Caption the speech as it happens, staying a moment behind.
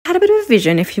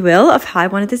vision, if you will, of how I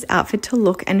wanted this outfit to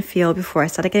look and feel before I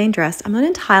started getting dressed. I'm not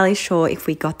entirely sure if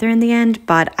we got there in the end,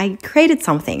 but I created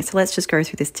something. So let's just go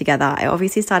through this together. I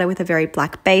obviously started with a very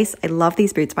black base. I love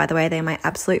these boots, by the way. They're my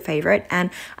absolute favorite. And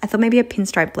I thought maybe a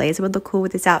pinstripe blazer would look cool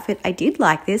with this outfit. I did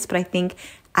like this, but I think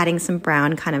adding some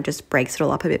brown kind of just breaks it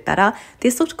all up a bit better.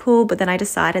 This looked cool, but then I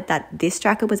decided that this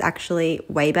jacket was actually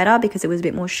way better because it was a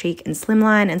bit more chic and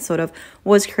slimline and sort of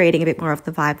was creating a bit more of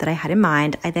the vibe that I had in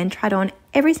mind. I then tried on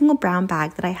every single brown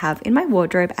bag that I have in my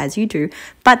wardrobe, as you do,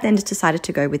 but then just decided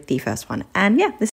to go with the first one. And yeah, this